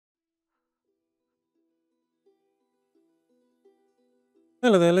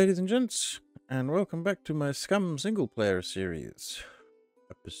Hello there, ladies and gents, and welcome back to my Scum single-player series.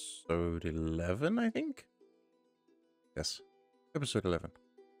 Episode 11, I think? Yes, episode 11.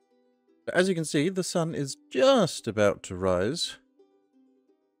 But as you can see, the sun is just about to rise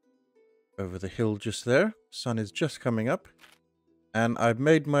over the hill just there. Sun is just coming up, and I've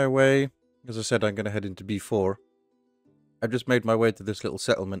made my way, as I said, I'm going to head into B4. I've just made my way to this little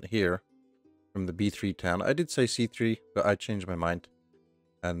settlement here from the B3 town. I did say C3, but I changed my mind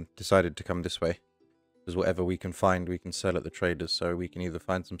and decided to come this way. Because whatever we can find, we can sell at the traders. So we can either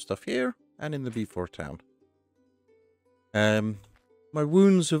find some stuff here and in the B4 town. My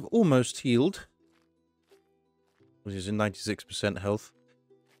wounds have almost healed, which is in 96% health.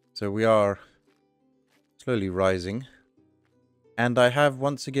 So we are slowly rising. And I have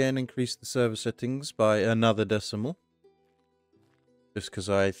once again increased the server settings by another decimal. Just because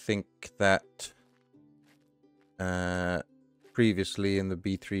I think that previously in the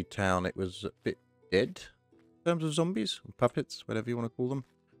B3 town it was a bit dead in terms of zombies, or puppets, whatever you want to call them.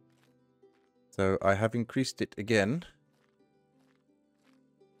 So I have increased it again.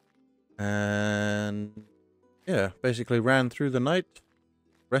 And yeah, basically ran through the night,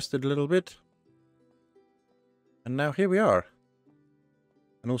 rested a little bit, and now here we are.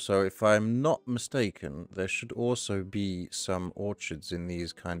 And also, if I'm not mistaken, there should also be some orchards in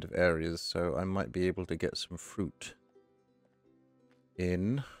these kind of areas, so I might be able to get some fruit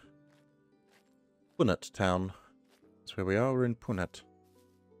in Punat town. That's where we are. We're in Punat.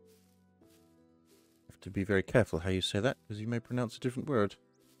 Have to be very careful how you say that, because you may pronounce a different word.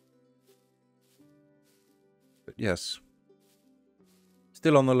 But yes.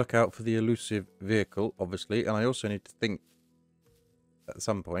 Still on the lookout for the elusive vehicle, obviously, and I also need to think at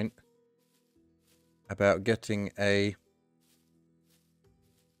some point about getting a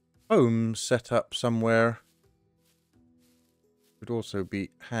home set up somewhere. Would also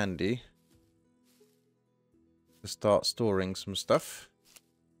be handy to start storing some stuff,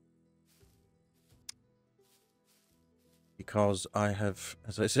 because I have,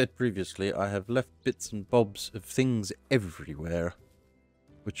 as I said previously, I have left bits and bobs of things everywhere,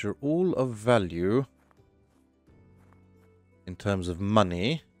 which are all of value in terms of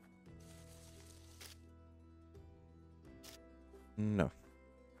money. No,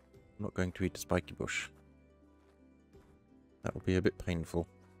 I'm not going to eat a spiky bush. That will be a bit painful.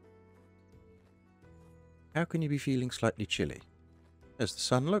 How can you be feeling slightly chilly? There's the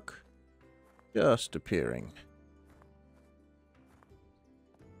sun, look. Just appearing.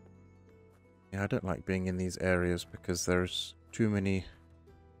 Yeah, I don't like being in these areas because there's too many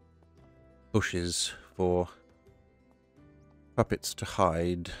bushes for puppets to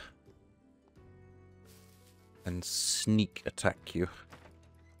hide and sneak attack you.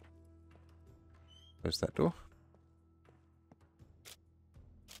 Close that door.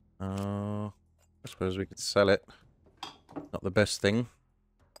 I suppose we could sell it. Not the best thing.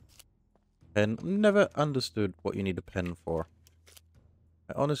 Pen. Never understood what you need a pen for.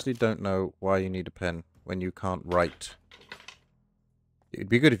 I honestly don't know why you need a pen when you can't write. It'd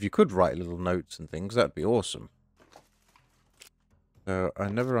be good if you could write little notes and things. That'd be awesome. So I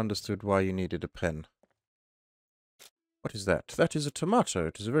never understood why you needed a pen. What is that? That is a tomato.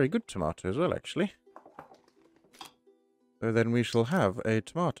 It is a very good tomato as well, actually. So then we shall have a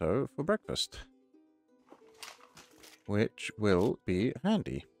tomato for breakfast, which will be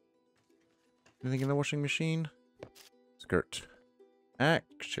handy. Anything in the washing machine? Skirt.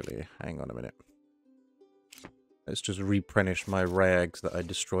 Actually, hang on a minute. Let's just replenish my rags that I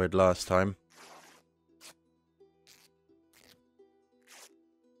destroyed last time.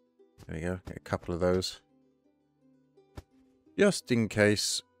 There we go. Get a couple of those. Just in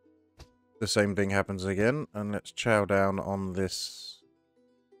case the same thing happens again. And let's chow down on this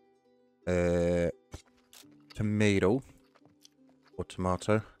tomato. Or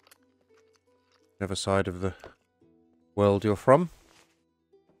tomato. Whichever side of the world you're from.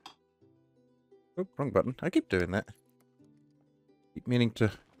 Oh, wrong button. I keep doing that. Keep meaning to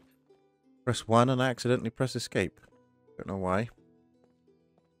press 1 and I accidentally press escape. Don't know why.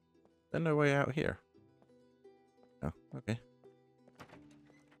 There's no way out here. Oh, okay.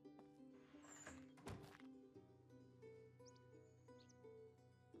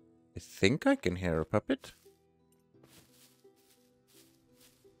 I think I can hear a puppet.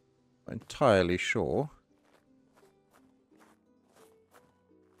 Not entirely sure.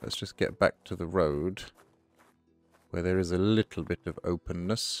 Let's just get back to the road, where there is a little bit of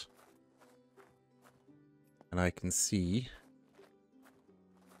openness. And I can see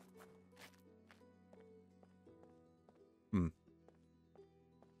no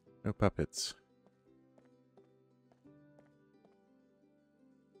puppets.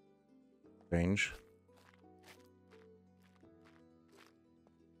 Strange.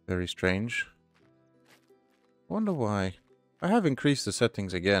 Very strange. Wonder why. I have increased the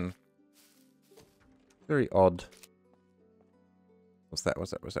settings again. Very odd. What's that?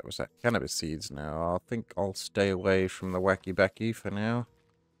 What's that? What's that? What's that? Cannabis seeds now. I think I'll stay away from the wacky backy for now.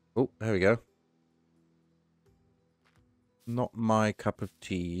 Oh, there we go. Not my cup of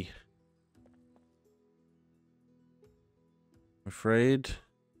tea. I'm afraid.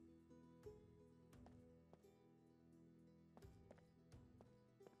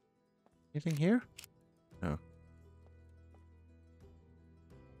 Anything here? No.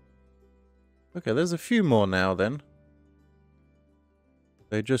 Okay, there's a few more now then.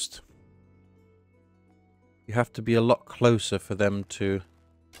 They just... You have to be a lot closer for them to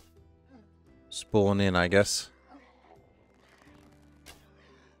spawn in, I guess.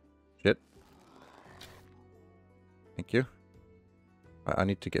 Shit. Thank you. I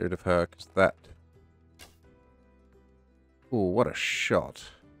need to get rid of her, because that... Ooh, what a shot.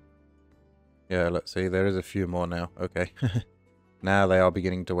 Yeah, let's see, there is a few more now. Okay. Now they are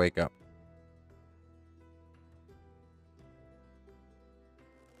beginning to wake up.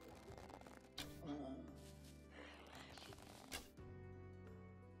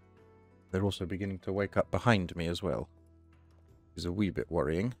 They're also beginning to wake up behind me as well. Which is a wee bit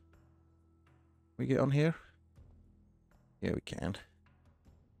worrying. Can we get on here? Yeah, we can.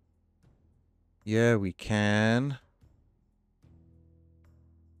 Yeah, we can.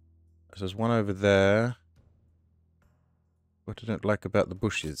 So there's one over there. What I don't like about the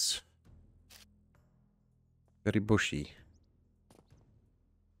bushes. Very bushy.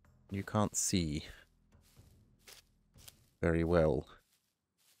 You can't see very well.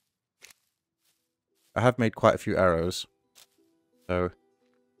 I have made quite a few arrows. So,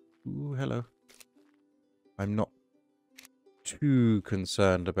 ooh, hello. I'm not too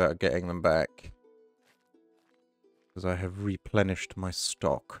concerned about getting them back. Because I have replenished my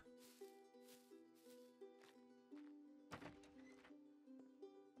stock.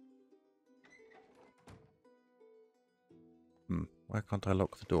 Why can't I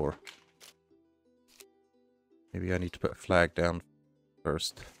lock the door? Maybe I need to put a flag down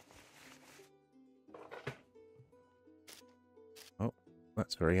first. Oh,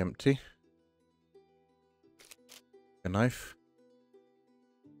 that's very empty. A knife.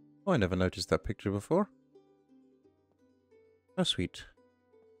 Oh, I never noticed that picture before. How sweet.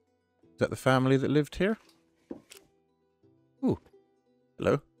 Is that the family that lived here? Ooh.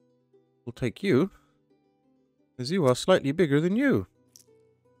 Hello. We'll take you. As you are slightly bigger than you.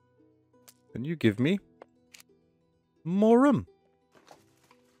 And you give me more room.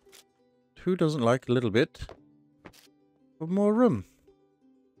 Who doesn't like a little bit of more room?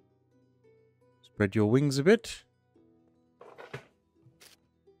 Spread your wings a bit.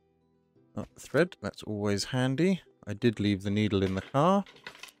 Oh, thread, that's always handy. I did leave the needle in the car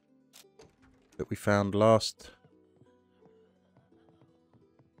that we found last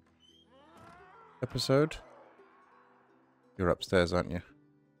episode. You're upstairs, aren't you?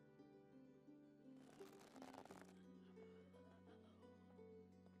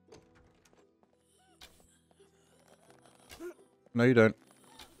 No, you don't.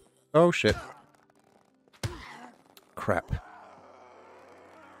 Oh, shit. Crap.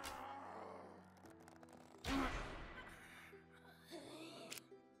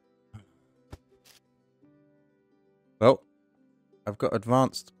 Well, I've got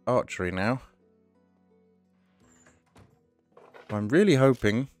advanced archery now. I'm really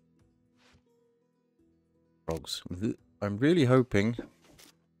hoping... Frogs. I'm really hoping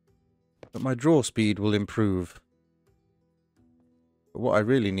that my draw speed will improve. But what I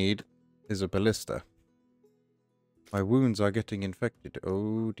really need is a ballista. My wounds are getting infected.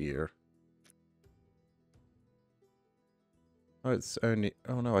 Oh dear. Oh, it's only...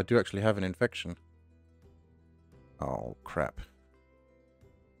 Oh no, I do actually have an infection. Oh, crap.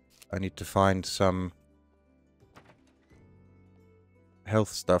 I need to find some health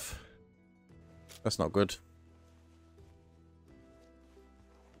stuff. That's not good.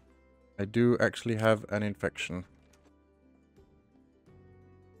 I do actually have an infection.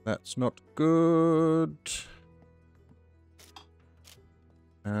 That's not good.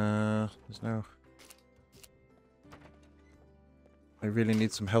 There's no... I really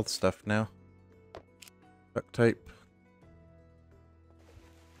need some health stuff now. Duct tape.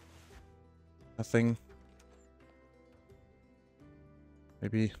 Nothing.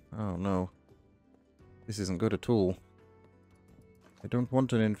 Maybe... Oh no. This isn't good at all. I don't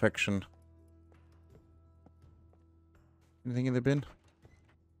want an infection. Anything in the bin?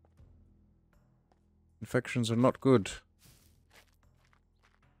 Infections are not good.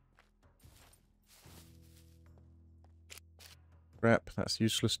 Crap, that's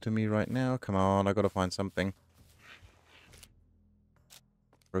useless to me right now. Come on, I gotta find something.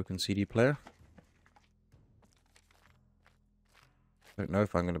 Broken CD player. Don't know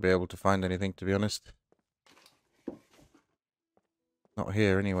if I'm going to be able to find anything, to be honest. Not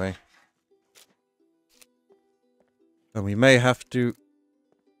here, anyway. And we may have to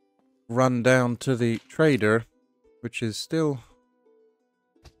run down to the trader, which is still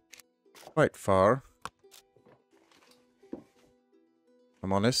quite far.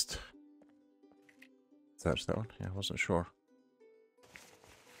 I'm honest. That's that one. Yeah, I wasn't sure.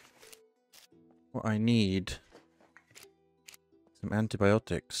 What I need... some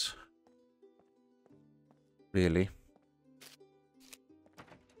antibiotics. Really.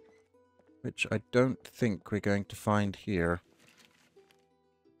 Which I don't think we're going to find here.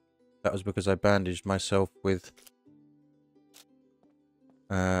 That was because I bandaged myself with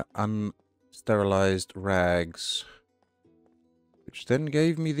unsterilized rags. Which then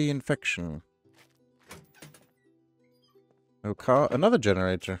gave me the infection. No car. Another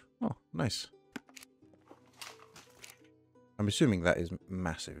generator. Oh, nice. I'm assuming that is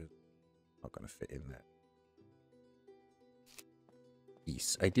massive. Not going to fit in there.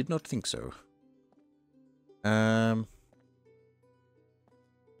 Yes, I did not think so.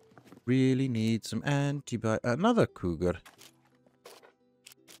 Really need some another cougar.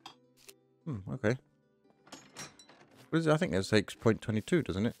 Okay. What is it? I think it takes 0.22,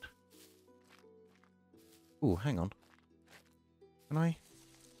 doesn't it? Ooh, hang on. Can I?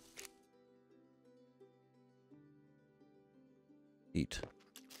 Eat.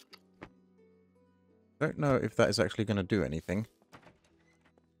 Don't know if that is actually going to do anything.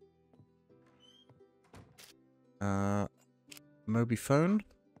 Moby phone?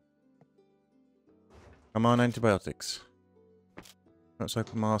 Come on, antibiotics. Let's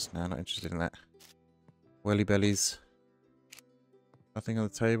open mask now, not interested in that. Welly bellies. Nothing on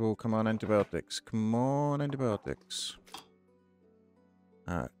the table. Come on, antibiotics. Come on, antibiotics.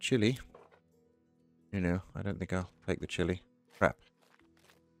 Chili. You know, I don't think I'll take the chili. Crap.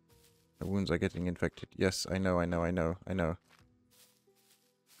 The wounds are getting infected. Yes, I know.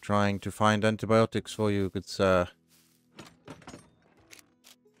 Trying to find antibiotics for you, good sir.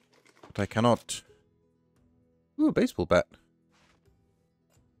 But I cannot. Ooh, a baseball bat.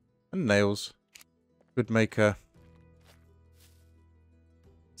 And nails. Could make a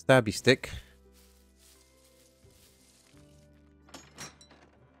stabby stick.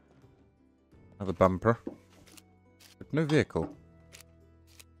 Another bumper. But no vehicle.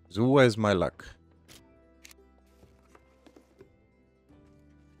 It's always my luck.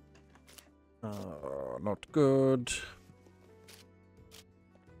 Oh, not good.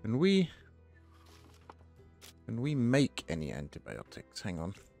 Can we make any antibiotics? Hang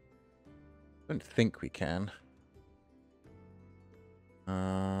on. I don't think we can.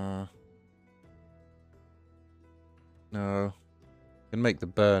 No. Can make the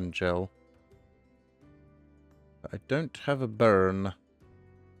burn gel. But I don't have a burn.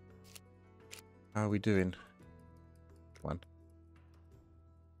 How are we doing? 1.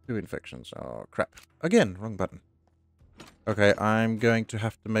 2 infections. Oh, crap. Again, wrong button. Okay, I'm going to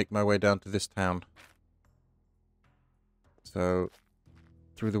have to make my way down to this town. So,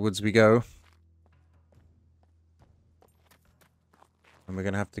 through the woods we go. And we're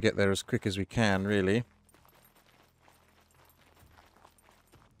going to have to get there as quick as we can, really.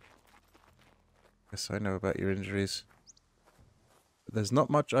 Yes, I know about your injuries. But there's not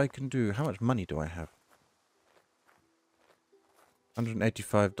much I can do. How much money do I have?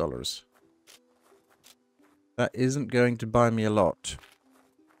 $185. That isn't going to buy me a lot.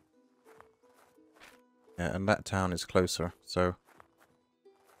 Yeah, and that town is closer, so...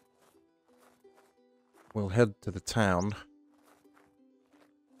 we'll head to the town.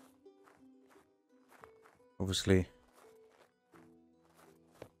 Obviously...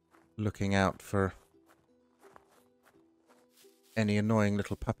 looking out for... any annoying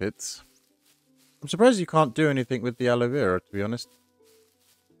little puppets. I'm surprised you can't do anything with the aloe vera, to be honest.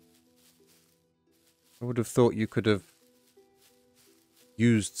 I would have thought you could have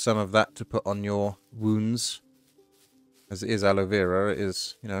used some of that to put on your wounds. As it is aloe vera, it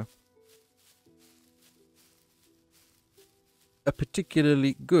is, you know, a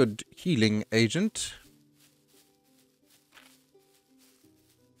particularly good healing agent.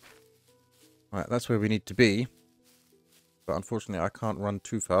 Right, that's where we need to be. But unfortunately I can't run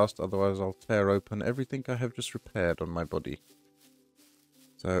too fast, otherwise I'll tear open everything I have just repaired on my body.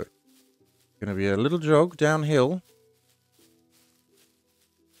 So, gonna be a little jog downhill.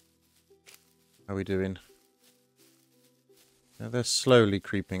 How are we doing? Now they're slowly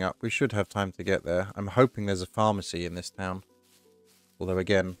creeping up. We should have time to get there. I'm hoping there's a pharmacy in this town. Although,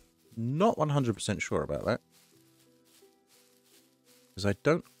 again, not 100% sure about that. Because I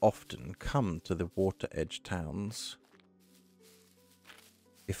don't often come to the water edge towns.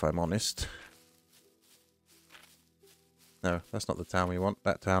 If I'm honest. No, that's not the town we want.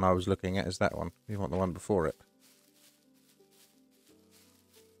 That town I was looking at is that one. We want the one before it.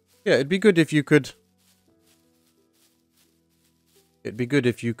 Yeah, it'd be good if you could... It'd be good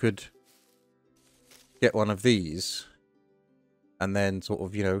if you could get one of these and then sort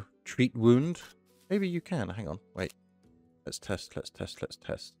of, you know, treat wound. Maybe you can. Hang on. Wait. Let's test. I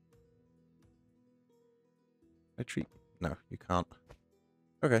treat... No, you can't.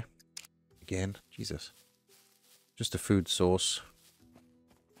 Okay. Again. Jesus. Just a food source.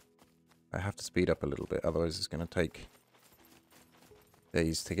 I have to speed up a little bit, otherwise it's going to take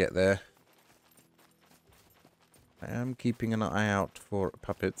days to get there. I am keeping an eye out for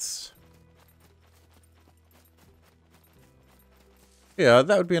puppets. Yeah,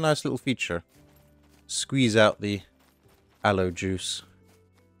 that would be a nice little feature. Squeeze out the aloe juice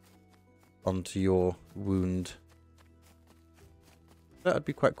onto your wound. That would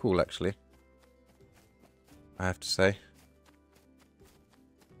be quite cool, actually. I have to say.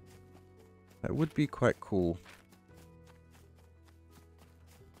 That would be quite cool.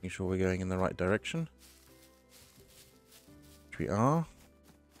 Making sure we're going in the right direction. Which we are.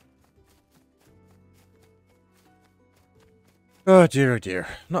 Oh dear, oh dear.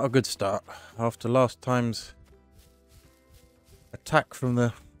 Not a good start. After last time's attack from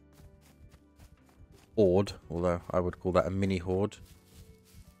the Horde, although I would call that a mini Horde.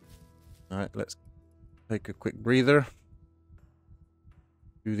 Alright, let's take a quick breather.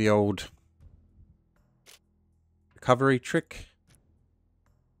 Do the old recovery trick.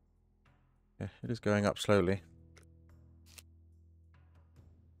 Yeah, it is going up slowly.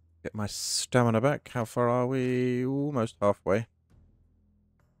 Get my stamina back. How far are we? Almost halfway.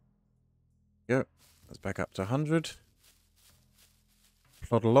 Go. Let's back up to 100.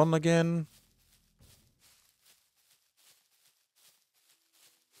 Ploddle on again.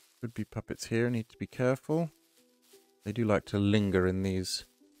 Could be puppets here. Need to be careful. They do like to linger in these.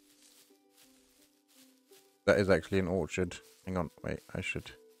 That is actually an orchard. Hang on. Wait, I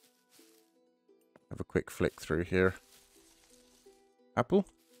should have a quick flick through here. Apple?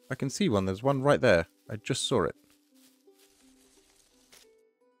 I can see one. There's one right there. I just saw it.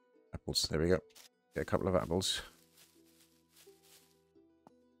 Apples. There we go. Get a couple of apples.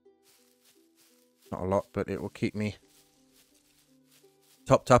 Not a lot, but it will keep me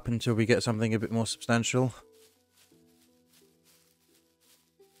topped up until we get something a bit more substantial.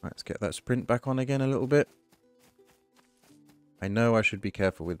 Let's get that sprint back on again a little bit. I know I should be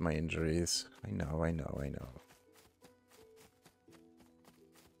careful with my injuries. I know.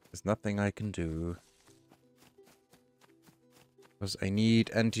 There's nothing I can do. Because I need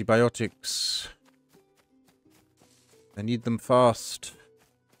antibiotics. I need them fast.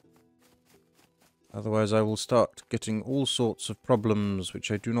 Otherwise I will start getting all sorts of problems which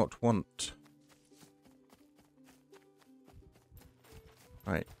I do not want.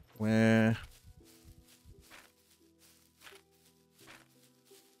 Right, where...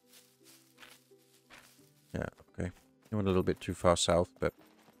 Yeah, okay. I went a little bit too far south, but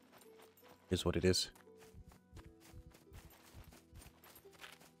is what it is.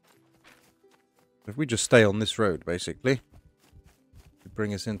 If we just stay on this road, basically, to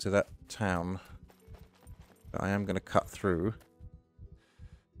bring us into that town that I am going to cut through,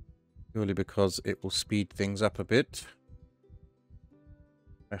 purely because it will speed things up a bit.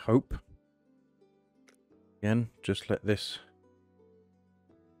 I hope. Again, just let this...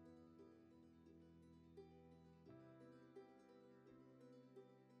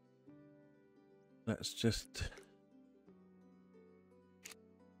 Let's just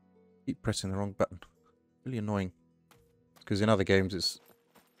keep pressing the wrong button. Really annoying. Because in other games it's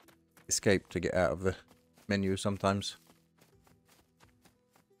escape to get out of the menu sometimes.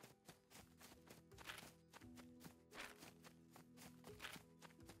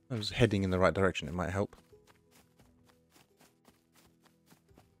 I was heading in the right direction, it might help.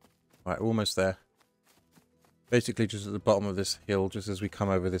 Right, almost there. Basically just at the bottom of this hill, just as we come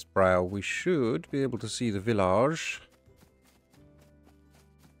over this brow, we should be able to see the village.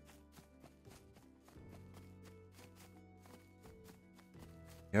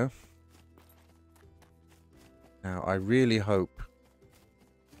 Yeah. Now, I really hope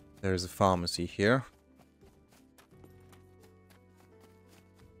there is a pharmacy here.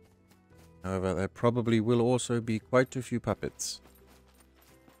 However, there probably will also be quite a few puppets.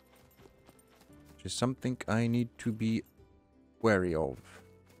 Which is something I need to be wary of.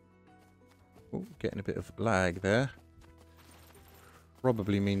 Oh, getting a bit of lag there.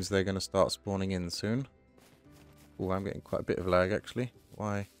 Probably means they're going to start spawning in soon. Oh, I'm getting quite a bit of lag, actually.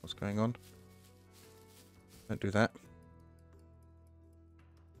 Why? What's going on? Don't do that.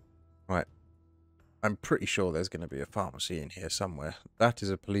 Right. I'm pretty sure there's going to be a pharmacy in here somewhere. That is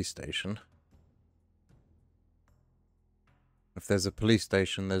a police station. If there's a police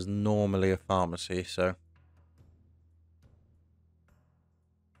station, there's normally a pharmacy, so...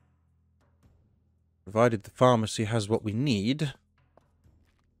 Provided the pharmacy has what we need,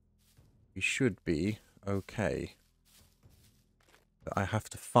 we should be okay. But I have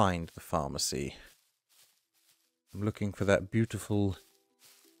to find the pharmacy. I'm looking for that beautiful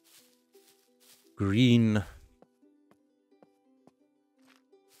green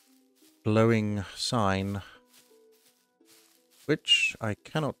glowing sign, which I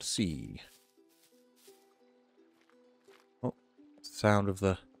cannot see. Oh, sound of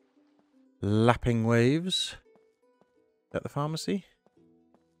the lapping waves. Is that the pharmacy?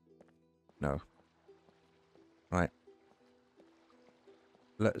 No. Right.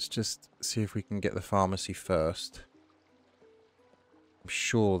 Let's just see if we can get the pharmacy first. I'm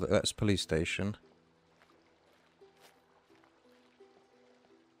sure that that's police station.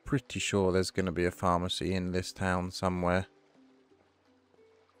 Pretty sure there's going to be a pharmacy in this town somewhere.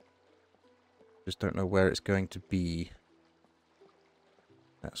 Just don't know where it's going to be.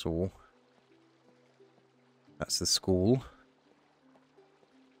 That's all. That's the school.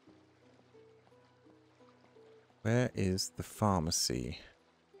 Where is the pharmacy?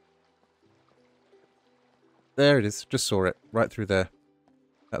 There it is. Just saw it. Right through there.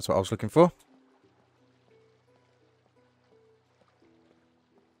 That's what I was looking for.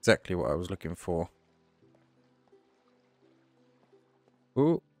 Exactly what I was looking for.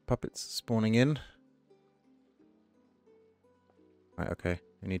 Ooh, puppets spawning in. Right, okay.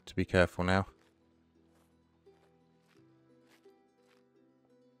 We need to be careful now.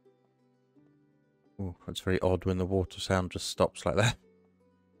 Ooh, that's very odd when the water sound just stops like that.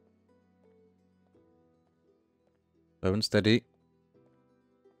 Slow and steady.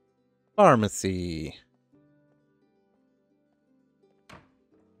 Pharmacy.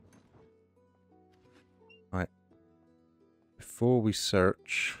 Right. Before we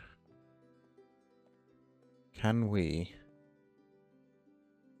search, can we...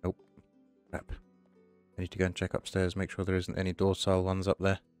 Oh, crap. I need to go and check upstairs, make sure there isn't any docile ones up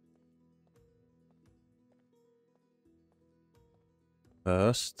there.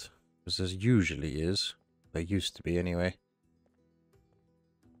 First, as there usually is. There used to be anyway.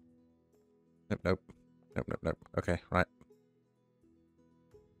 Nope, nope. Nope, nope, nope. Okay, right.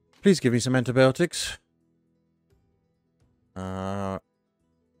 Please give me some antibiotics. No,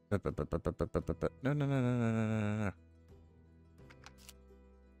 no, no, no, no, no, no, no.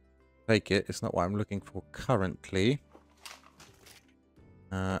 Take it. It's not what I'm looking for currently.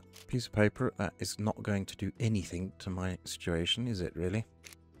 Piece of paper. That is not going to do anything to my situation, is it really?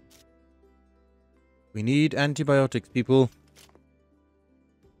 We need antibiotics, people.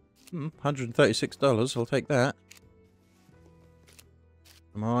 $136. I'll take that.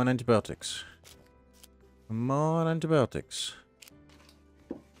 Come on, antibiotics. Come on, antibiotics.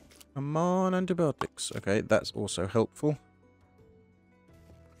 Come on, antibiotics. Okay, that's also helpful.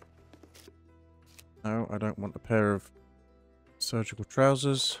 No, I don't want a pair of surgical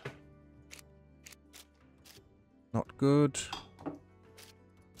trousers. Not good.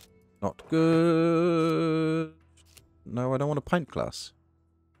 Not good. No, I don't want a pint glass.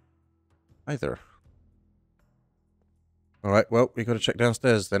 Either. Alright, well, we got to check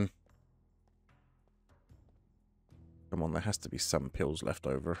downstairs then. Come on, there has to be some pills left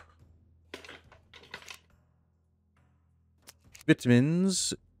over.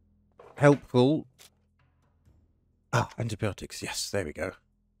 Vitamins. Helpful. Ah, antibiotics. Yes, there we go.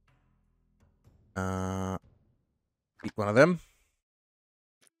 Eat one of them.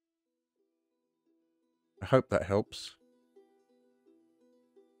 I hope that helps.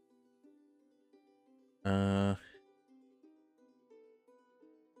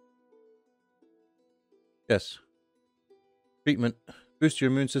 Yes. Treatment. Boost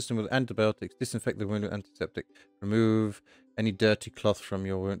your immune system with antibiotics. Disinfect the wound with antiseptic. Remove any dirty cloth from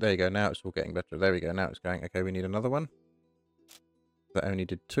your wound. There you go. Now it's all getting better. There we go. Now it's going. Okay, we need another one. That only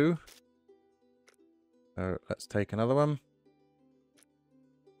did 2. So let's take another one.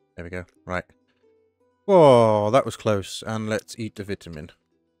 There we go. Right. Whoa, that was close. And let's eat the vitamin.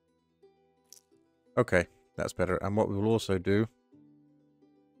 Okay, that's better. And what we will also do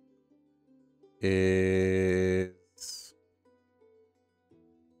is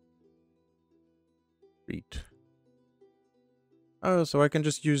read. Oh, so I can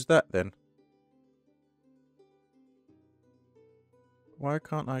just use that then. Why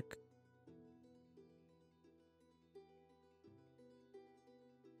can't I...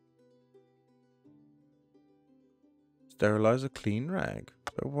 Sterilize a clean rag.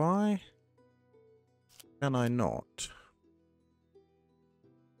 So why can I not?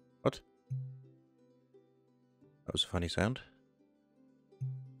 What? That was a funny sound.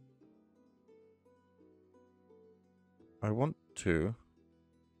 I want to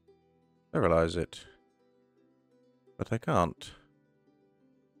sterilize it, but I can't.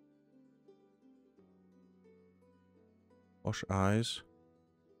 Wash eyes.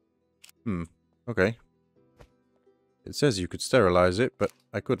 Okay. It says you could sterilize it, but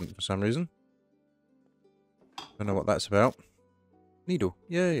I couldn't for some reason. Don't know what that's about. Needle.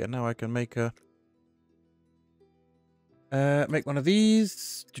 Yay, and now I can make a... make one of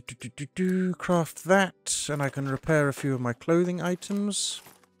these. Craft that, and I can repair a few of my clothing items.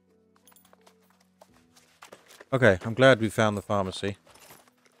 Okay, I'm glad we found the pharmacy.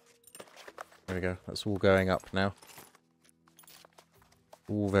 There we go. That's all going up now.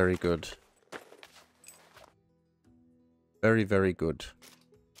 All very good. Very, very good.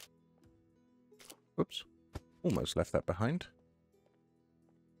 Whoops. Almost left that behind.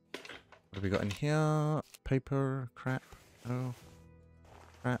 What have we got in here? Paper, crap. No.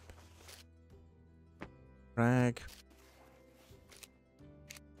 Crap. Rag.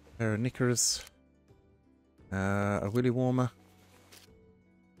 Pair of knickers. A willy warmer.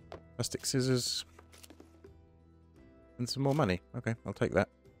 Plastic scissors. And some more money. Okay, I'll take that.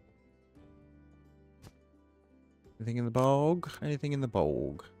 Anything in the bog? Anything in the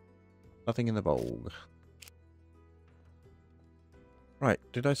bog? Nothing in the bog. Right,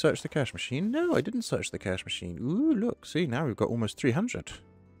 did I search the cash machine? No, I didn't search the cash machine. Ooh, look, see, now we've got almost 300.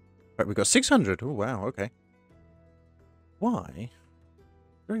 Right, we've got 600. Oh, wow, okay. Why?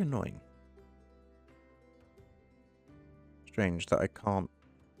 Very annoying. Strange that I can't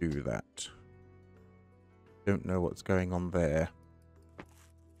do that. Don't know what's going on there.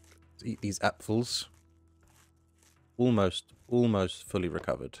 Let's eat these apples. Almost fully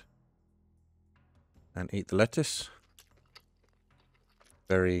recovered. And eat the lettuce.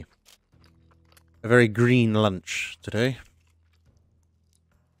 A very green lunch today.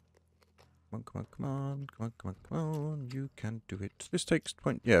 Come on, come on, come on, come on, come on. You can do it. This takes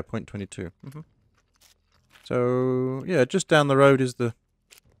point 22. So, yeah, just down the road is the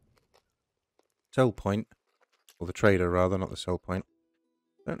sell point. Or the trader, rather, not the sell point.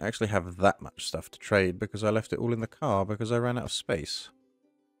 I don't actually have that much stuff to trade because I left it all in the car because I ran out of space.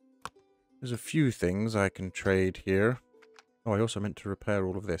 There's a few things I can trade here. Oh, I also meant to repair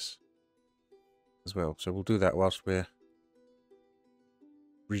all of this as well. So we'll do that whilst we're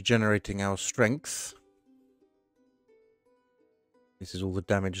regenerating our strength. This is all the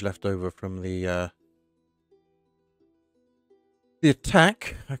damage left over from the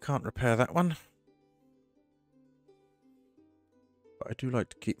attack. I can't repair that one. But I do like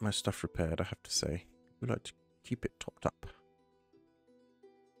to keep my stuff repaired, I have to say. I do like to keep it topped up.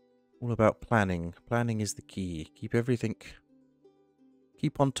 All about planning. Planning is the key. Keep everything...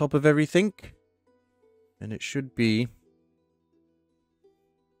 Keep on top of everything. And it should be...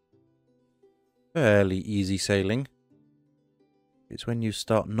 fairly easy sailing. It's when you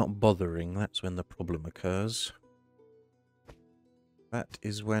start not bothering, that's when the problem occurs. That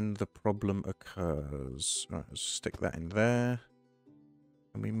is when the problem occurs. Right, let's stick that in there.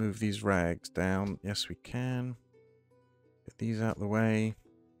 Can we move these rags down? Yes, we can. Get these out of the way.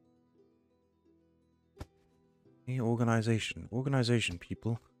 Organization. Organization,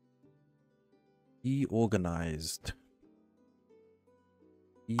 people. Be organized.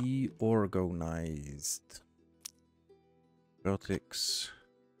 Be organized. Celtics.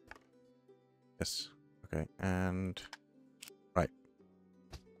 Yes. Okay, and... right.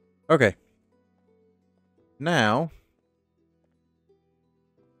 Okay. Now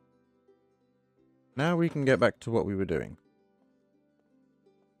we can get back to what we were doing.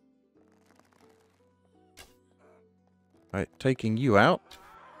 Right, taking you out.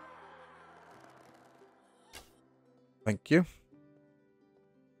 Thank you.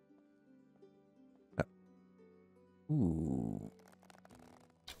 Ooh.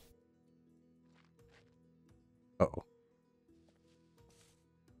 Uh-oh.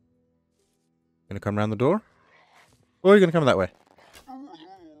 Gonna come around the door? Or are you gonna come that way?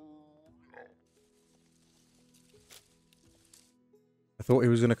 I thought he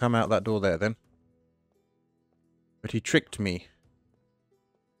was gonna come out that door there then. But he tricked me.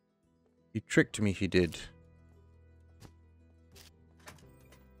 He tricked me, he did.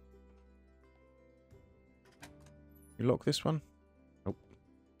 You lock this one? Nope.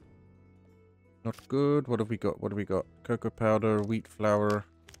 Not good. What have we got? What have we got? Cocoa powder, wheat flour.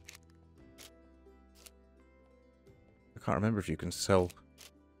 I can't remember if you can sell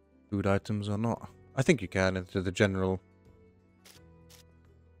food items or not. I think you can into the general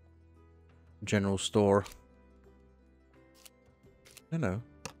store. No.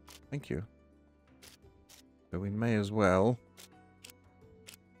 Thank you. So we may as well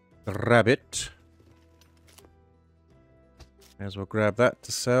grab it. May as well grab that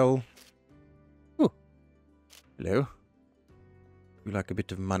to sell. Ooh. Hello. You like a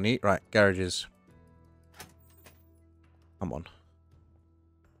bit of money? Right, garages. Come on.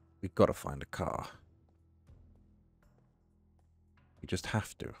 We've got to find a car. We just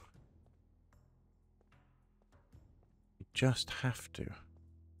have to. We just have to.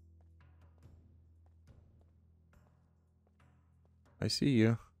 I see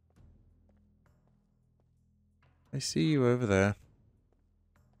you. I see you over there.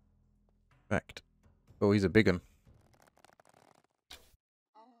 Fact. Oh, he's a big one.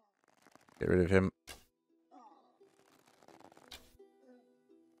 Get rid of him.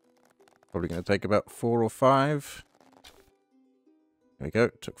 Probably going to take about 4 or 5. There we go.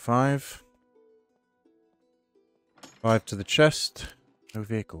 Took 5. 5 to the chest. No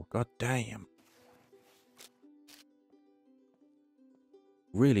vehicle. God damn.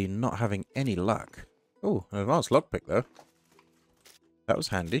 Really not having any luck. Oh, an advanced lockpick though. That was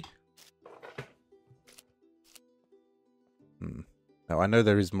handy. Now, I know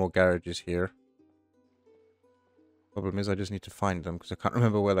there is more garages here. Problem is I just need to find them because I can't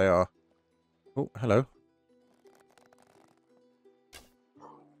remember where they are. Oh, hello.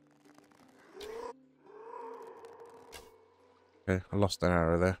 Okay, I lost that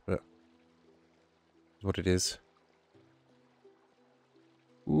arrow there, but it's what it is.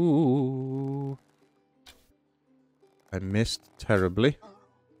 Ooh. I missed terribly.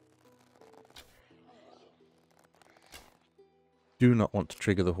 Do not want to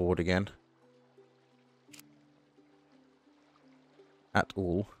trigger the Horde again. At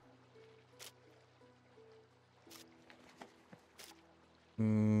all.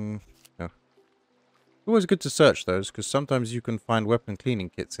 No. Always good to search those, because sometimes you can find weapon cleaning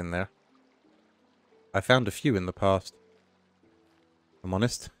kits in there. I found a few in the past. If I'm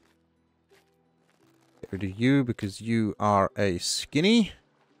honest. Get rid of you, because you are a skinny.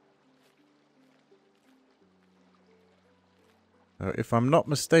 If I'm not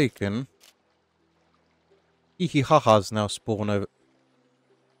mistaken, Hee-hee-ha-has now spawn over.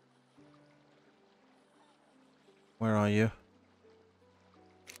 Where are you?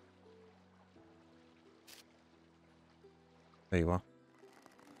 There you are.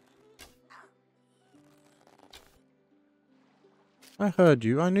 I heard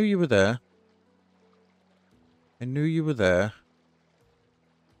you. I knew you were there. I knew you were there.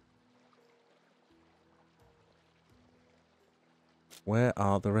 Where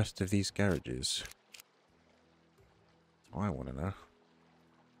are the rest of these garages? I want to know.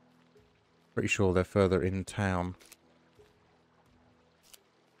 Pretty sure they're further in town.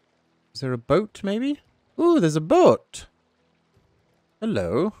 Is there a boat, maybe? Ooh, there's a boat!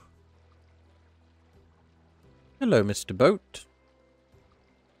 Hello. Hello, Mr. Boat.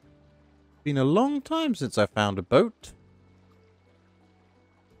 Been a long time since I found a boat.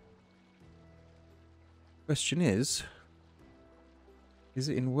 Question is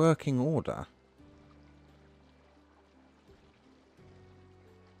it in working order?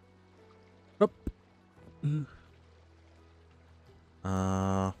 Up.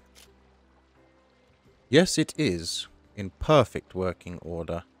 Yes, it is in perfect working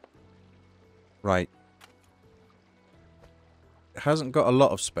order. Right. It hasn't got a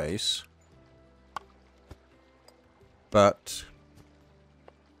lot of space, but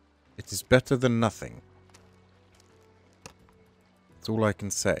it is better than nothing. That's all I can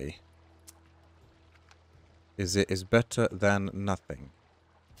say. Is it is better than nothing.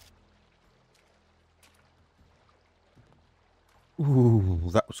 Ooh,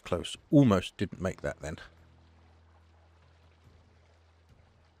 that was close. Almost didn't make that then.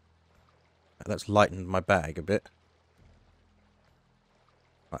 That's lightened my bag a bit.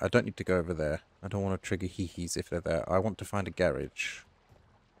 I don't need to go over there. I don't want to trigger hee-hees if they're there. I want to find a garage.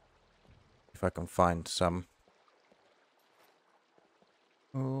 If I can find some.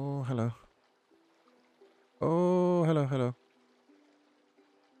 Oh, hello. Oh, hello, hello.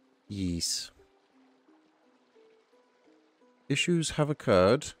 Yes. Issues have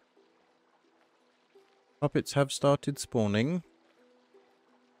occurred. Puppets have started spawning.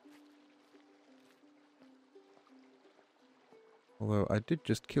 Although I did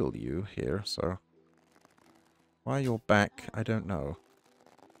just kill you here, so... Why you're back, I don't know.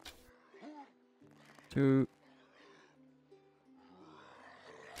 2.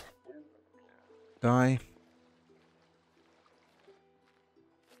 Die.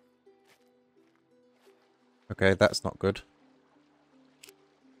 Okay, that's not good.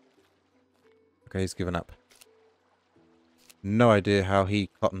 Okay, he's given up. No idea how he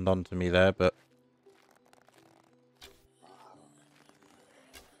cottoned onto me there, but...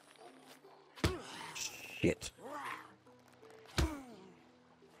 Shit.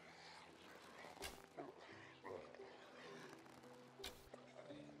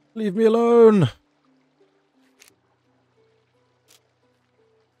 Leave me alone!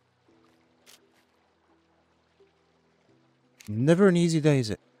 Never an easy day, is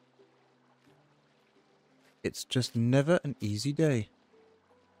it? It's just never an easy day.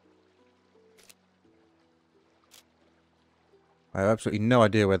 I have absolutely no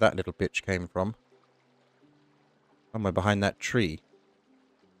idea where that little bitch came from. Somewhere behind that tree.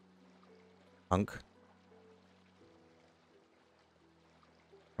 Punk.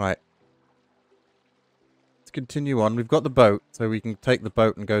 Right. Let's continue on. We've got the boat, so we can take the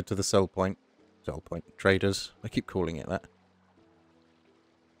boat and go to the sell point. Sell point. Traders. I keep calling it that.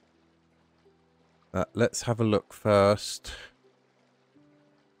 Let's have a look first.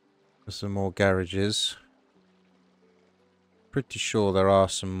 For some more garages. Pretty sure there are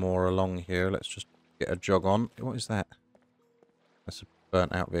some more along here. Let's just get a jog on. What is that? That's a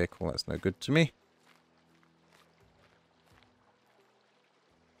burnt out vehicle. That's no good to me.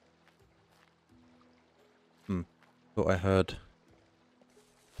 Thought I heard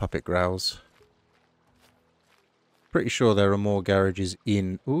puppet growls. Pretty sure there are more garages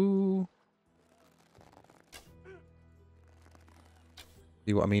in... Ooh.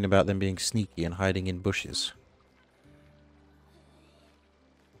 See what I mean about them being sneaky and hiding in bushes.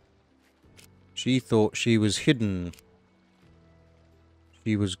 She thought she was hidden.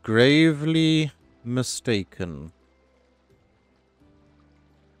 She was gravely mistaken.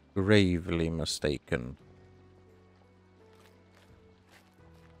 Gravely mistaken.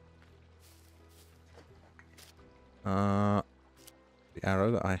 The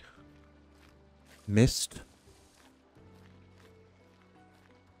arrow that I missed.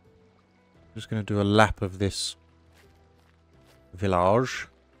 Just going to do a lap of this village.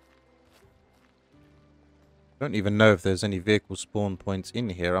 Don't even know if there's any vehicle spawn points in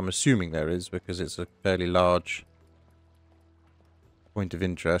here. I'm assuming there is because it's a fairly large point of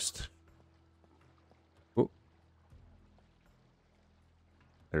interest. Oh.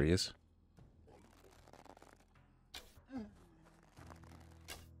 There he is.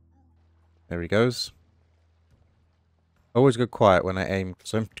 There he goes. Always go quiet when I aim,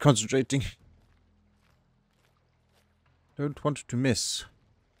 so I'm concentrating. Don't want to miss.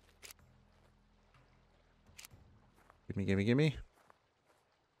 Gimme, gimme, gimme.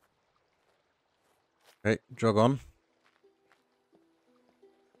 Okay, jog on.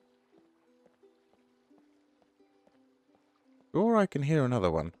 Or I can hear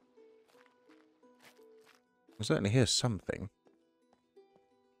another one. I certainly hear something.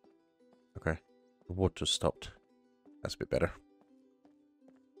 Okay, the water stopped. That's a bit better.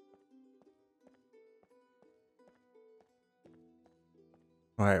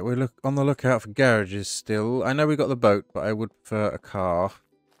 Right, we're on the lookout for garages still. I know we got the boat, but I would prefer a car.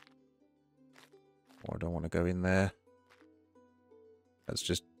 Oh, I don't want to go in there. That's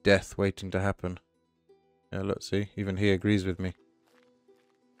just death waiting to happen. Yeah, let's see. Even he agrees with me.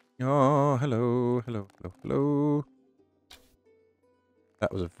 Oh, hello, hello, hello, hello.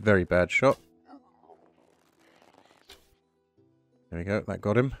 That was a very bad shot. There we go, that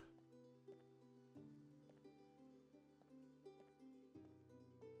got him.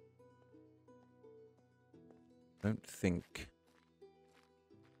 Don't think.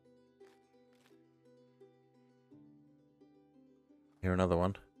 Here, another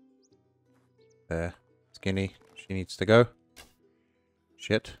one. There. Skinny. She needs to go.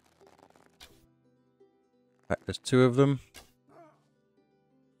 Shit. In fact, there's 2 of them.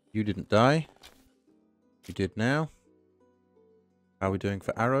 You didn't die. You did now. How are we doing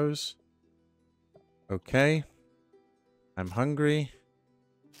for arrows? Okay. I'm hungry.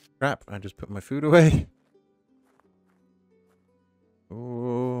 Crap, I just put my food away.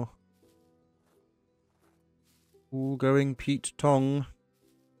 Oh. All going Pete Tong.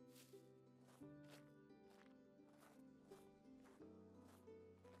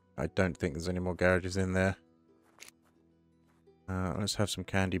 I don't think there's any more garages in there. Let's have some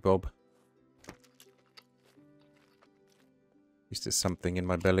candy, Bob. At least there's something in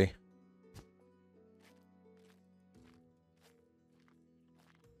my belly.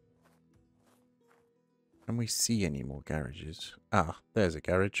 Can we see any more garages? Ah, there's a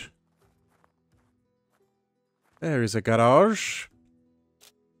garage. There is a garage.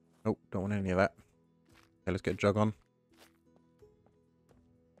 Oh, don't want any of that. Okay, let's get a jug on.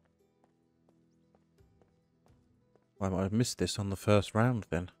 Why might I have missed this on the first round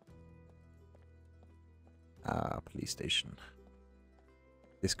then? Ah, police station.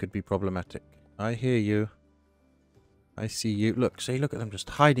 This could be problematic. I hear you. I see you. Look, see, look at them just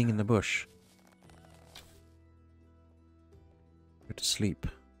hiding in the bush. Go to sleep.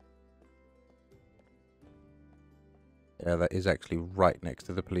 Yeah, that is actually right next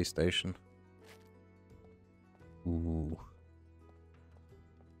to the police station. Ooh.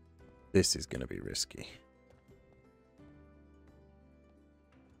 This is going to be risky.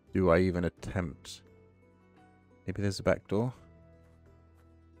 Do I even attempt? Maybe there's a back door.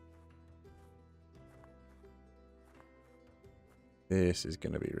 This is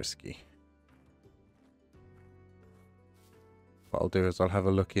going to be risky. What I'll do is I'll have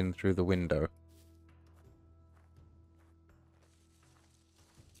a look in through the window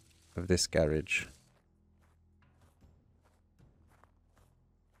of this garage.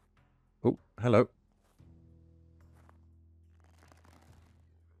 Oh, hello.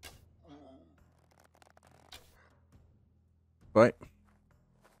 Right.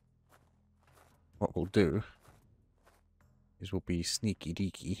 What we'll do is we'll be sneaky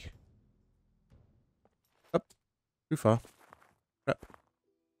deaky. Up. Too far. Crap.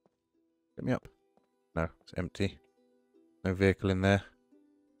 Get me up. No, it's empty. No vehicle in there.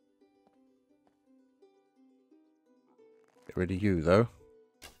 Get rid of you, though.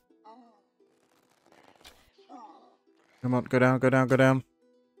 Come on, go down, go down, go down.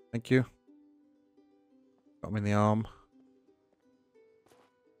 Thank you. Got him in the arm.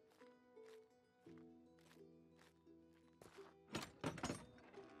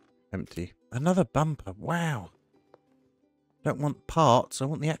 Empty. Another bumper. Wow. Don't want parts. I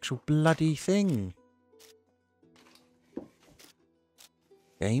want the actual bloody thing.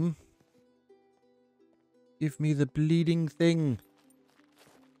 Game. Give me the bleeding thing.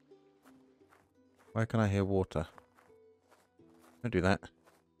 Why can I hear water? Don't do that.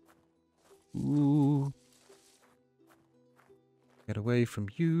 Ooh. Get away from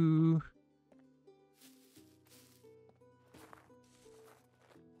you.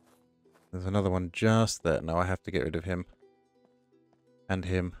 There's another one just there. No, I have to get rid of him. And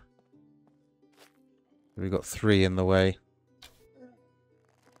him. We've got 3 in the way.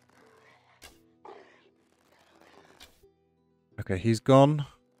 Okay, he's gone.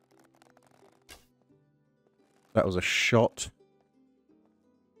 That was a shot.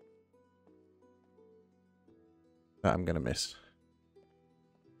 That I'm going to miss.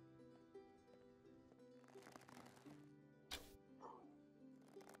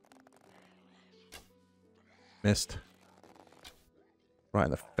 Missed. Right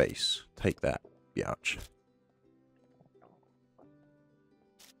in the face. Take that, biatch.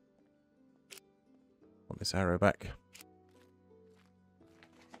 Want this arrow back.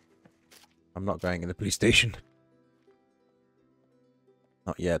 I'm not going in the police station.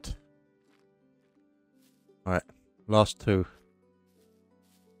 Not yet. Alright, last 2.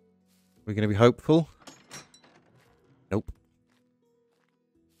 We're going to be hopeful. Nope.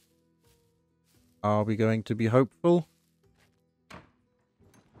 Are we going to be hopeful?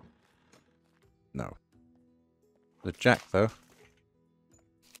 No. The jack, though.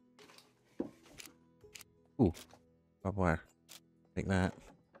 Ooh. Barbed wire. Take that.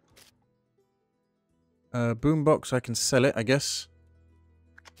 Boombox, I can sell it, I guess.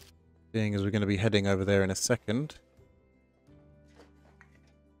 Seeing as we're going to be heading over there in a second.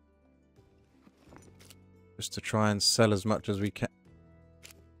 Just to try and sell as much as we can.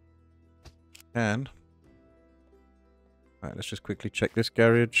 Right, let's just quickly check this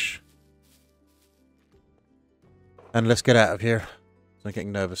garage. And let's get out of here. I'm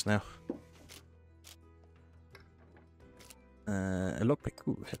getting nervous now. A lockpick.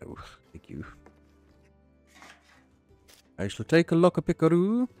 Ooh, hello. Thank you. I shall take a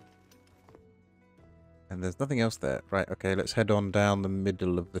lockpickaroo. And there's nothing else there. Right, okay, let's head on down the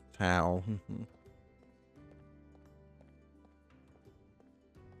middle of the town.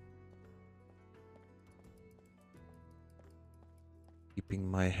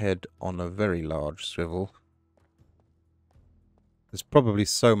 Keeping my head on a very large swivel. There's probably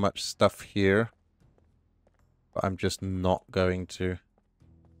so much stuff here, but I'm just not going to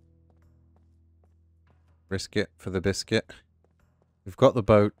risk it for the biscuit. We've got the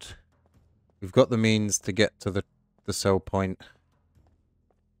boat. We've got the means to get to the sell point.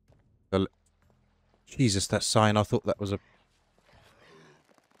 Jesus, that sign, I thought that was a...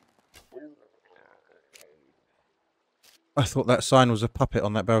 I thought that sign was a puppet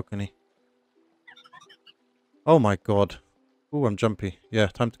on that balcony. Oh my god. Oh, I'm jumpy. Yeah,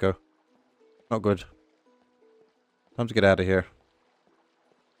 time to go. Not good. Time to get out of here.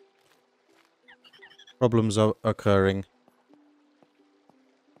 Problems are occurring.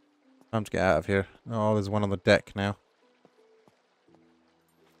 Time to get out of here. Oh, there's one on the deck now.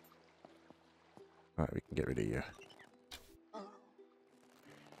 Alright, we can get rid of you.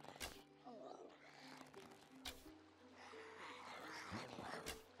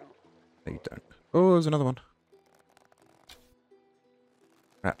 No, you don't. Oh, there's another one.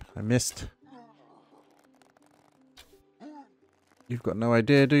 Crap, I missed. You've got no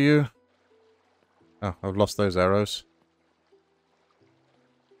idea, do you? Oh, I've lost those arrows.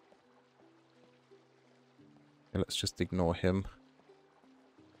 Okay, let's just ignore him.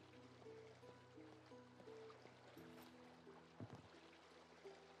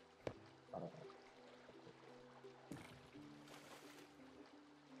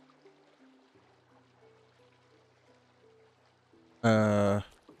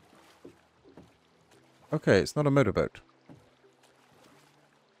 Okay, it's not a motorboat.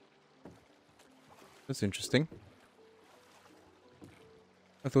 That's interesting.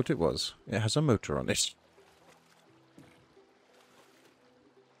 I thought it was. It has a motor on it.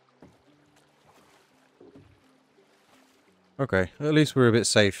 Okay, at least we're a bit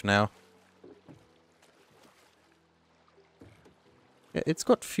safe now. Yeah, it's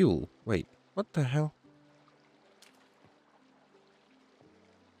got fuel. Wait, what the hell?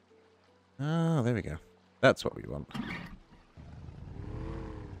 Ah, there we go. That's what we want.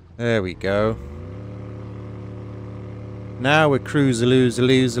 There we go. Now we're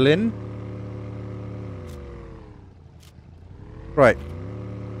cruise-a-loozle-loozle-in. Right.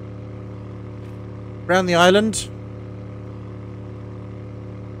 Round the island.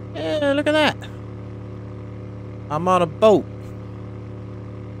 Yeah, look at that. I'm on a boat.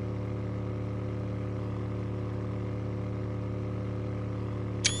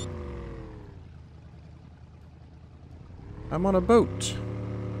 I'm on a boat.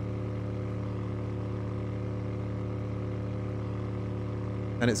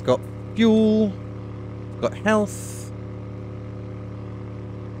 And it's got fuel. It's got health.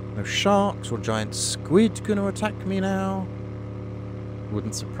 No sharks or giant squid gonna attack me now.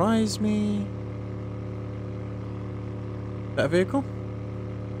 Wouldn't surprise me. Is that a vehicle?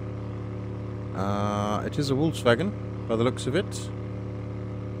 It is a Volkswagen, by the looks of it.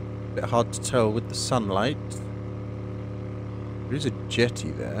 A bit hard to tell with the sunlight. There is a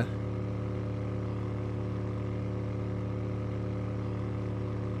jetty there.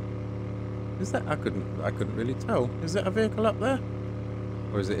 Is that? I couldn't really tell. Is that a vehicle up there?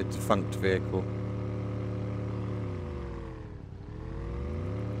 Or is it a defunct vehicle?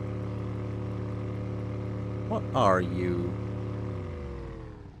 What are you?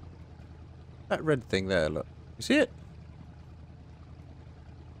 That red thing there, look. You see it?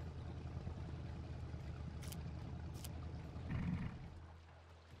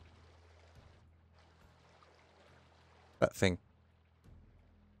 That thing.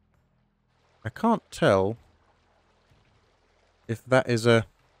 I can't tell if that is a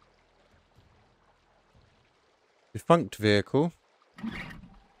defunct vehicle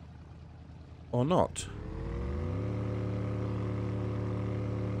or not.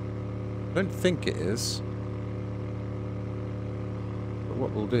 I don't think it is. But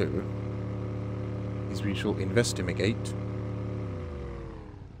what we'll do is we shall investigate.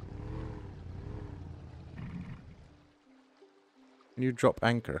 Can you drop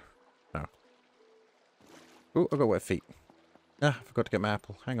anchor? No. Oh, I got wet feet. Ah, I forgot to get my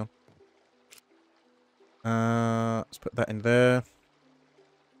apple. Hang on. Let's put that in there.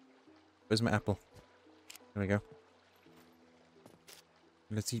 Where's my apple? There we go.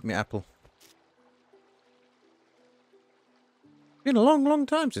 Let's eat my apple. Been a long, long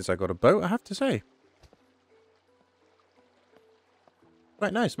time since I got a boat, I have to say.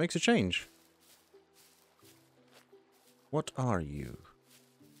 Quite nice, makes a change. What are you?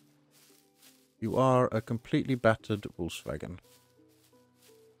 You are a completely battered Volkswagen.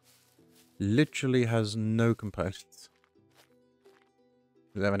 Literally has no components.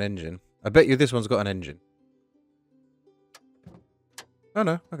 Does it have an engine? I bet you this one's got an engine. Oh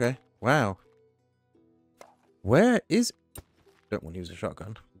no, okay. Wow. Where is... Don't want to use a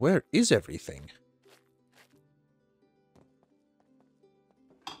shotgun. Where is everything?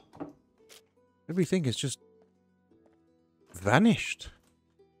 Everything is just... vanished.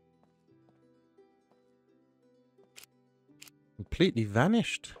 Completely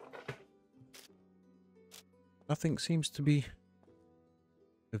vanished. Nothing seems to be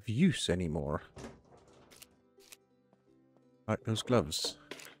of use anymore. Like those gloves.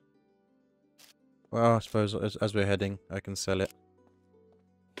 Well, I suppose as we're heading, I can sell it.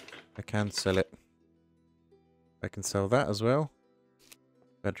 I can sell it. I can sell that as well.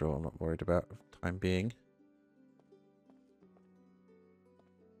 Bedroll, I'm not worried about for the time being.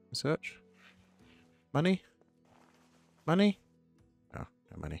 Research. Money? Money? Oh,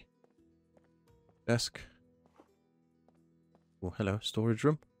 no money. Desk. Oh, hello. Storage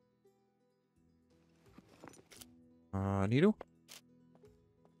room. Needle?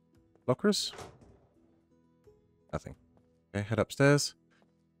 Lockers? Nothing. Okay, head upstairs.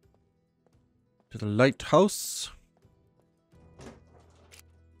 To the lighthouse.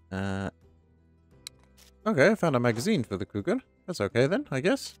 Okay, I found a magazine for the cougar. That's okay then, I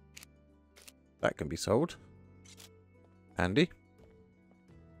guess. That can be sold. Handy.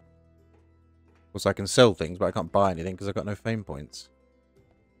 Of course, I can sell things, but I can't buy anything because I've got no fame points.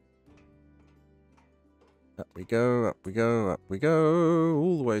 Up we go, up we go, up we go.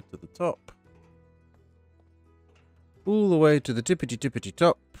 All the way to the top. All the way to the tippity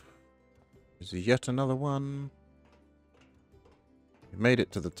top. There's yet another one. We made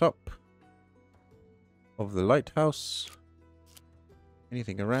it to the top of the lighthouse.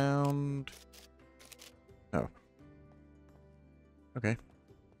 Anything around? Oh. Okay.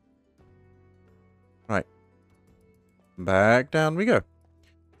 Right. Back down we go.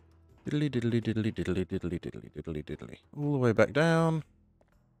 Diddly diddly diddly diddly diddly diddly diddly diddly. All the way back down.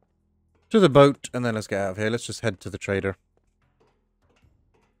 To the boat, and then let's get out of here. Let's just head to the trader.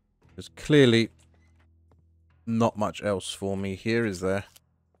 There's clearly not much else for me here, is there?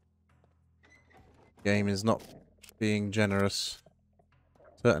 Game is not being generous.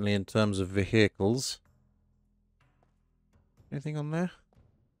 Certainly in terms of vehicles. Anything on there?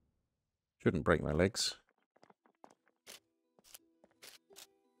 Shouldn't break my legs.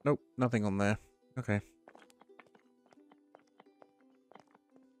 Nope, nothing on there. Okay.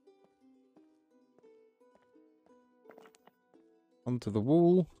 Onto the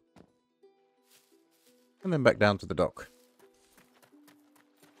wall. And then back down to the dock.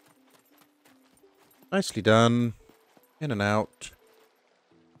 Nicely done. In and out.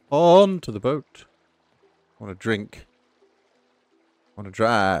 On to the boat. Want to drink. Want to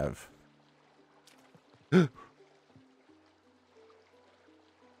drive. Here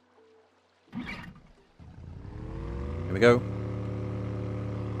we go.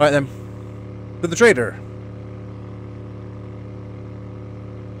 Right then. To the trader.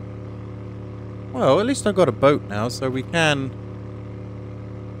 Well, at least I've got a boat now, so we can...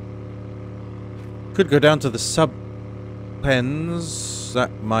 Could go down to the sub-pens.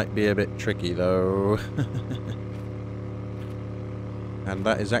 That might be a bit tricky, though. And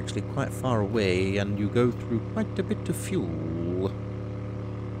that is actually quite far away, and you go through quite a bit of fuel.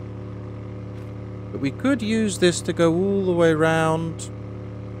 But we could use this to go all the way round.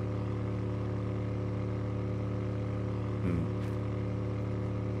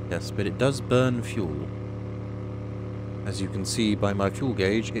 Yes, but it does burn fuel. As you can see by my fuel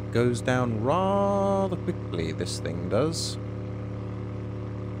gauge, it goes down rather quickly, this thing does.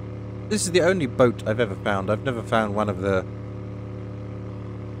 This is the only boat I've ever found. I've never found one of the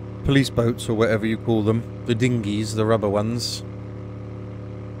police boats, or whatever you call them. The dinghies, the rubber ones.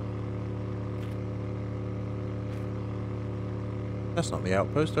 That's not the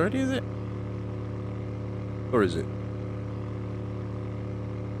outpost already, is it? Or is it?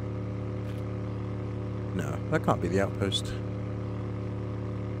 No, that can't be the outpost.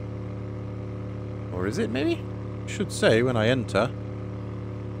 Or is it, maybe? It should say when I enter.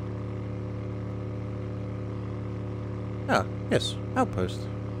 Ah, yes, outpost.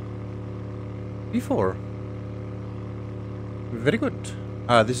 B4. Very good.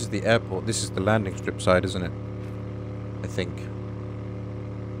 Ah, this is the airport. This is the landing strip side, isn't it? I think.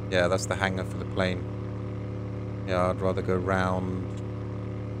 Yeah, that's the hangar for the plane. Yeah, I'd rather go round.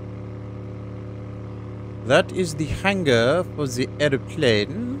 That is the hangar for the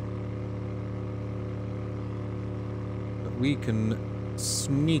airplane. But we can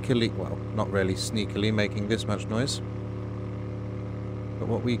sneakily, well, not really sneakily, making this much noise. But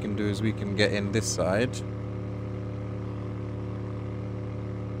what we can do is we can get in this side.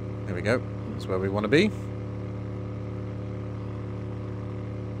 There we go. That's where we want to be.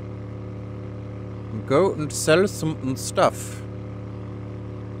 And go and sell some stuff.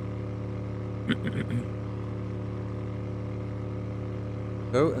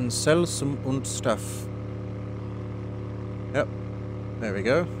 Go and sell some stuff. Yep. There we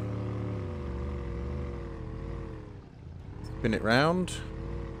go. Spin it round.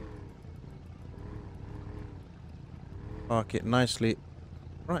 Park it nicely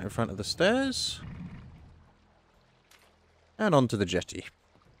right in front of the stairs. And onto the jetty.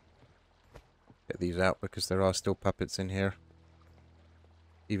 Get these out because there are still puppets in here.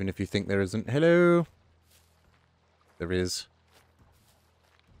 Even if you think there isn't. Hello! There is.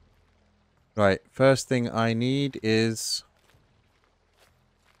 Right, first thing I need is...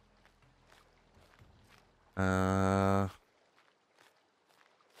 bank.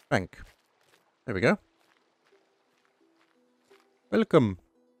 There we go. Welcome.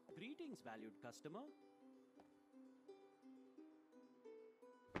 Greetings, valued customer.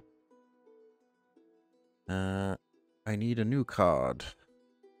 I need a new card.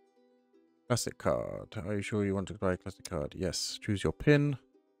 Classic card. Are you sure you want to buy a classic card? Yes. Choose your pin.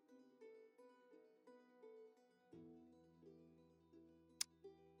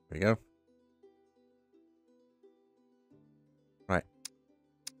 There we go. Right.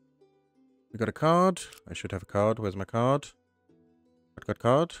 We got a card. I should have a card. Where's my card? Card.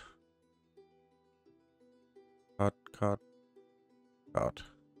 Card.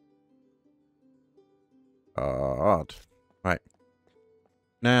 Right.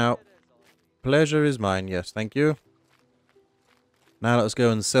 Now, pleasure is mine. Yes, thank you. Now let's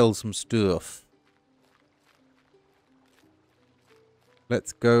go and sell some stuff.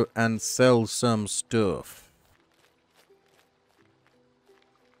 Let's go and sell some stuff.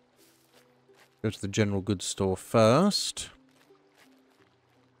 Go to the general goods store first.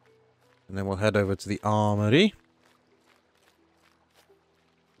 And then we'll head over to the armory.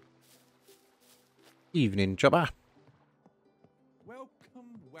 Evening, chopper. Welcome,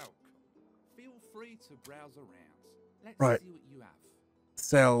 welcome. Feel free to browse around. Let's Right. see what you have.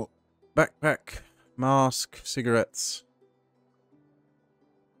 Sell backpack, mask, cigarettes.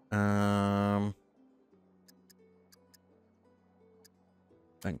 Bank.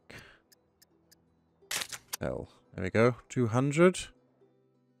 Sell. There we go. 200.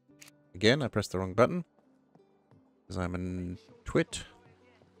 Again, I pressed the wrong button. Because I'm a twit.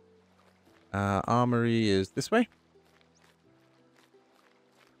 Armory is this way.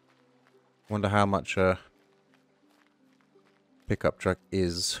 Wonder how much a pickup truck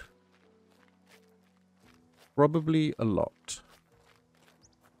is. Probably a lot.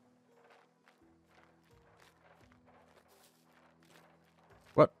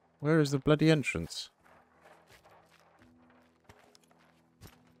 What? Where is the bloody entrance?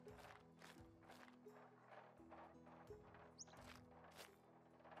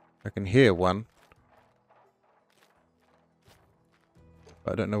 I can hear one.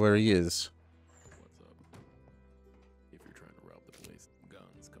 But I don't know where he is. What's up? If you're trying to rob the place,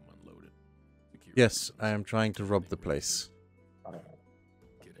 guns come unloaded. Security Yes, I reasons. am trying to rob the place.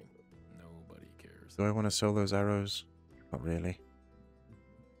 Kidding. Nobody cares. Do I want to sell those arrows? Not really.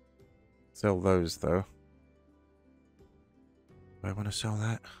 Sell those, though. Do I want to sell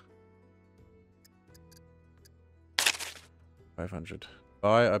that? 500.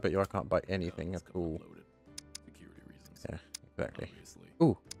 Buy? I bet you I can't buy anything Guns at come all. unloaded. Security reasons. Yeah, exactly. Obviously.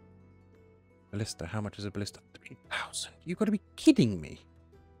 Ooh. Ballista. How much is a ballista? 3,000. You got to be kidding me.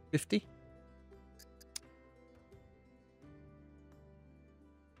 50?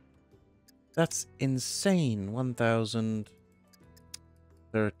 That's insane. 1,000.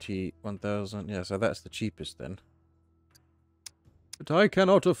 30. 1,000. Yeah, so that's the cheapest then. But I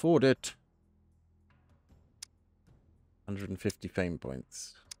cannot afford it. 150 fame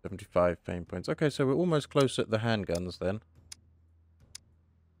points. 75 fame points. Okay, so we're almost close at the handguns then.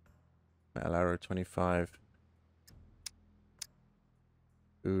 Metal arrow 25.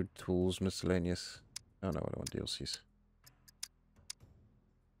 Food, tools, miscellaneous. Oh no, I don't want DLCs.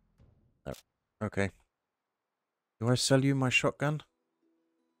 No. Okay. Do I sell you my shotgun?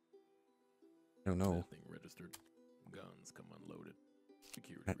 Oh no. That thing registered. Guns come unloaded.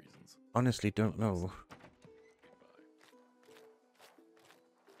 Security I reasons. honestly don't know. Goodbye.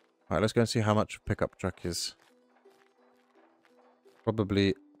 Alright, let's go and see how much a pickup truck is.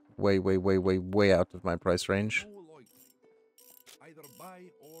 Probably way out of my price range. No loitering. Either buy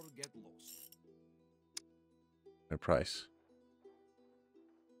or get lost. No price.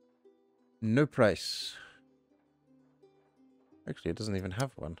 No price. Actually, it doesn't even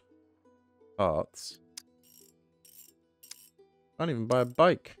have one. Parts. Can't even buy a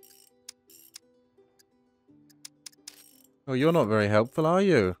bike. Oh, you're not very helpful, are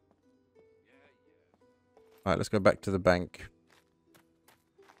you? Alright, let's go back to the bank.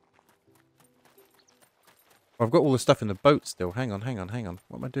 I've got all the stuff in the boat still. Hang on.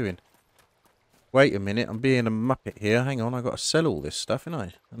 What am I doing? Wait a minute, I'm being a muppet here. Hang on, I've got to sell all this stuff, ain't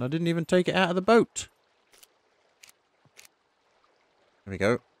I? And I didn't even take it out of the boat. There we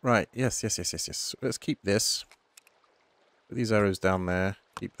go. Right, yes. Let's keep this. Put these arrows down there.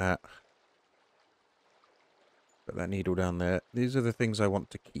 Keep that. Put that needle down there. These are the things I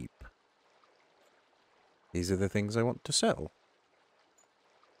want to keep. These are the things I want to sell.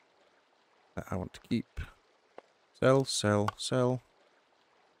 That I want to keep. Sell, sell, sell.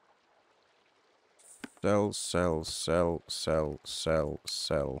 Sell, sell, sell, sell, sell,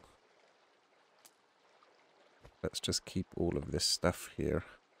 sell. Let's just keep all of this stuff here.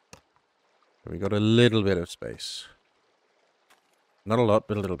 We got a little bit of space. Not a lot,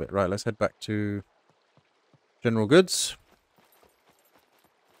 but a little bit. Right, let's head back to general goods.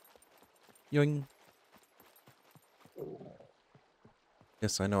 Yoing.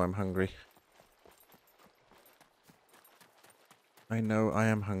 Yes, I know I'm hungry. I know I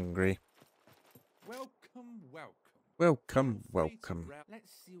am hungry. Welcome, welcome. Welcome, Feel free to welcome.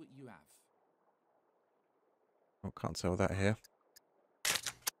 Let's see what you have. Oh, can't sell that here.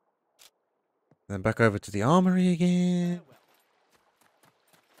 Then back over to the armory again.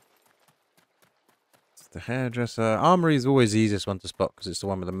 It's the hairdresser. Armory is always the easiest one to spot because it's the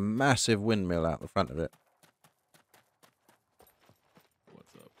one with a massive windmill out the front of it.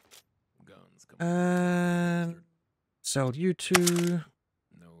 What's up? Guns, come on. And sell you two.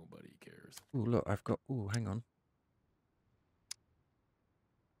 Nobody cares. Ooh, look, I've got... Ooh, hang on.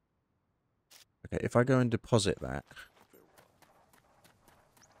 Okay, if I go and deposit that,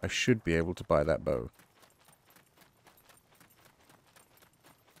 I should be able to buy that bow.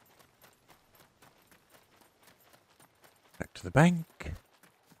 Back to the bank.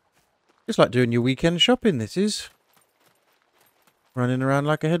 Just like doing your weekend shopping, this is. Running around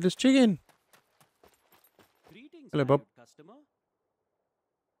like a headless chicken. Greetings, Hello, Bob. valued customer.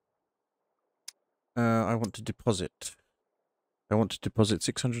 I want to deposit. I want to deposit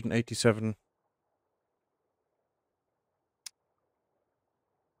 687.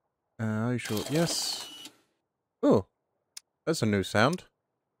 Are you sure? Yes. Oh, that's a new sound.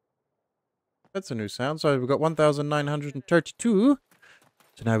 That's a new sound. So we've got 1,932.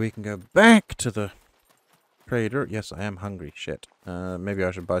 So now we can go back to the trader. Yes, I am hungry. Shit. Maybe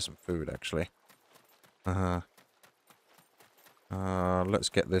I should buy some food, actually. Let's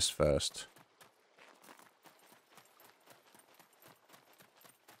get this first.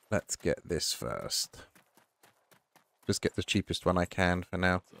 Let's get this first. Just get the cheapest one I can for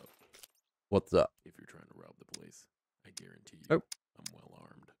now. What's up? What's up? If you're trying to rob the place, I guarantee you, Oh. I'm well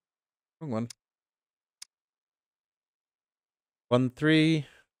armed. Wrong one. 13,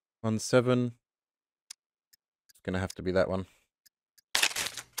 17. It's gonna have to be that one.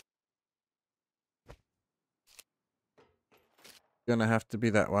 Gonna have to be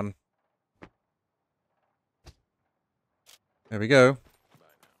that one. There we go.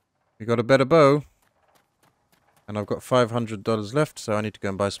 We got a better bow. And I've got $500 left, so I need to go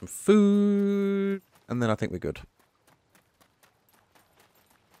and buy some food. And then I think we're good.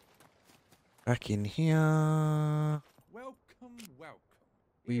 Back in here. Welcome, welcome.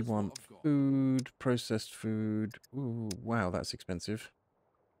 We Here's what want I've got. food, processed food. Ooh, wow, that's expensive.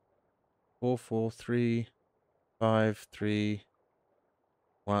 4, 4, 3, 5, 3.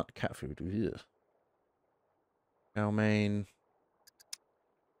 What? Cat food. Ugh. Cow main.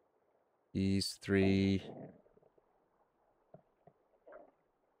 These 3.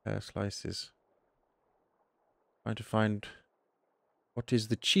 Pear slices. Trying to find what is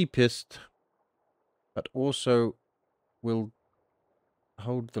the cheapest, but also will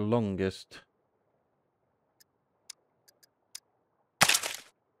hold the longest.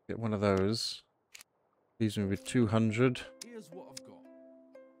 Get one of those. Leaves me with 200. Here's what I've got.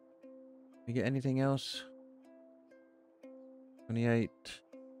 You get anything else? 28.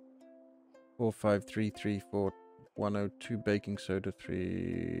 4, 5, 3, 3, 4, 102 baking soda,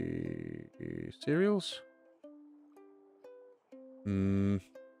 3 cereals.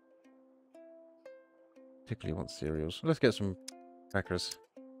 Particularly want cereals. Let's get some crackers.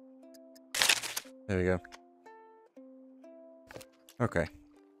 There we go. Okay.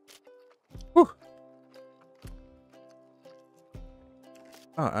 Whew.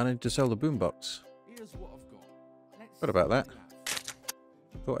 Oh, I need to sell the boombox. Here's what I've got. Let's What about see that? what you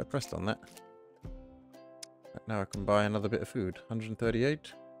have. Thought I pressed on that. Now I can buy another bit of food.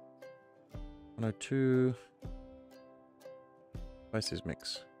 138. 102. Spices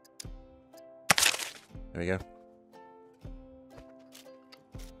mix. There we go.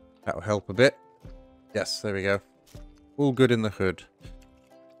 That'll help a bit. Yes, there we go. All good in the hood.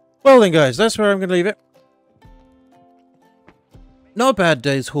 Well then, guys, that's where I'm going to leave it. Not a bad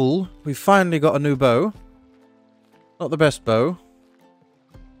day's haul. We've finally got a new bow. Not the best bow.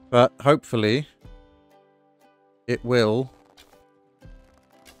 But hopefully it will.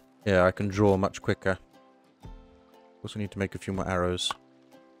 Yeah, I can draw much quicker. Also need to make a few more arrows.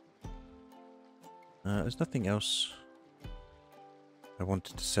 There's nothing else I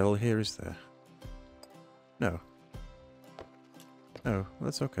wanted to sell here, is there? No. No,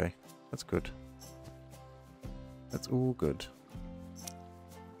 that's okay. That's good. That's all good.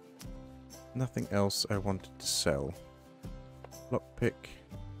 Nothing else I wanted to sell. Lockpick.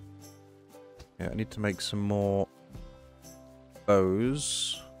 Yeah, I need to make some more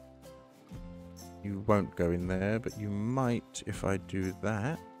bows. You won't go in there, but you might if I do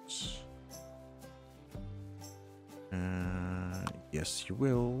that. Yes, you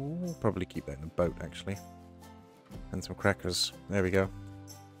will. Probably keep that in the boat, actually. And some crackers. There we go.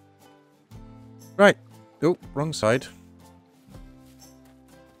 Right. Oh, wrong side.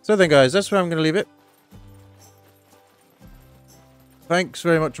 So then, guys, that's where I'm going to leave it. Thanks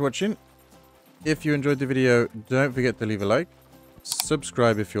very much for watching. If you enjoyed the video, don't forget to leave a like.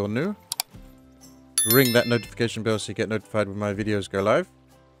 Subscribe if you're new. Ring that notification bell so you get notified when my videos go live.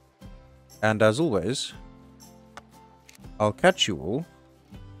 And as always, I'll catch you all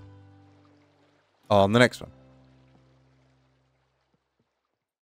on the next one.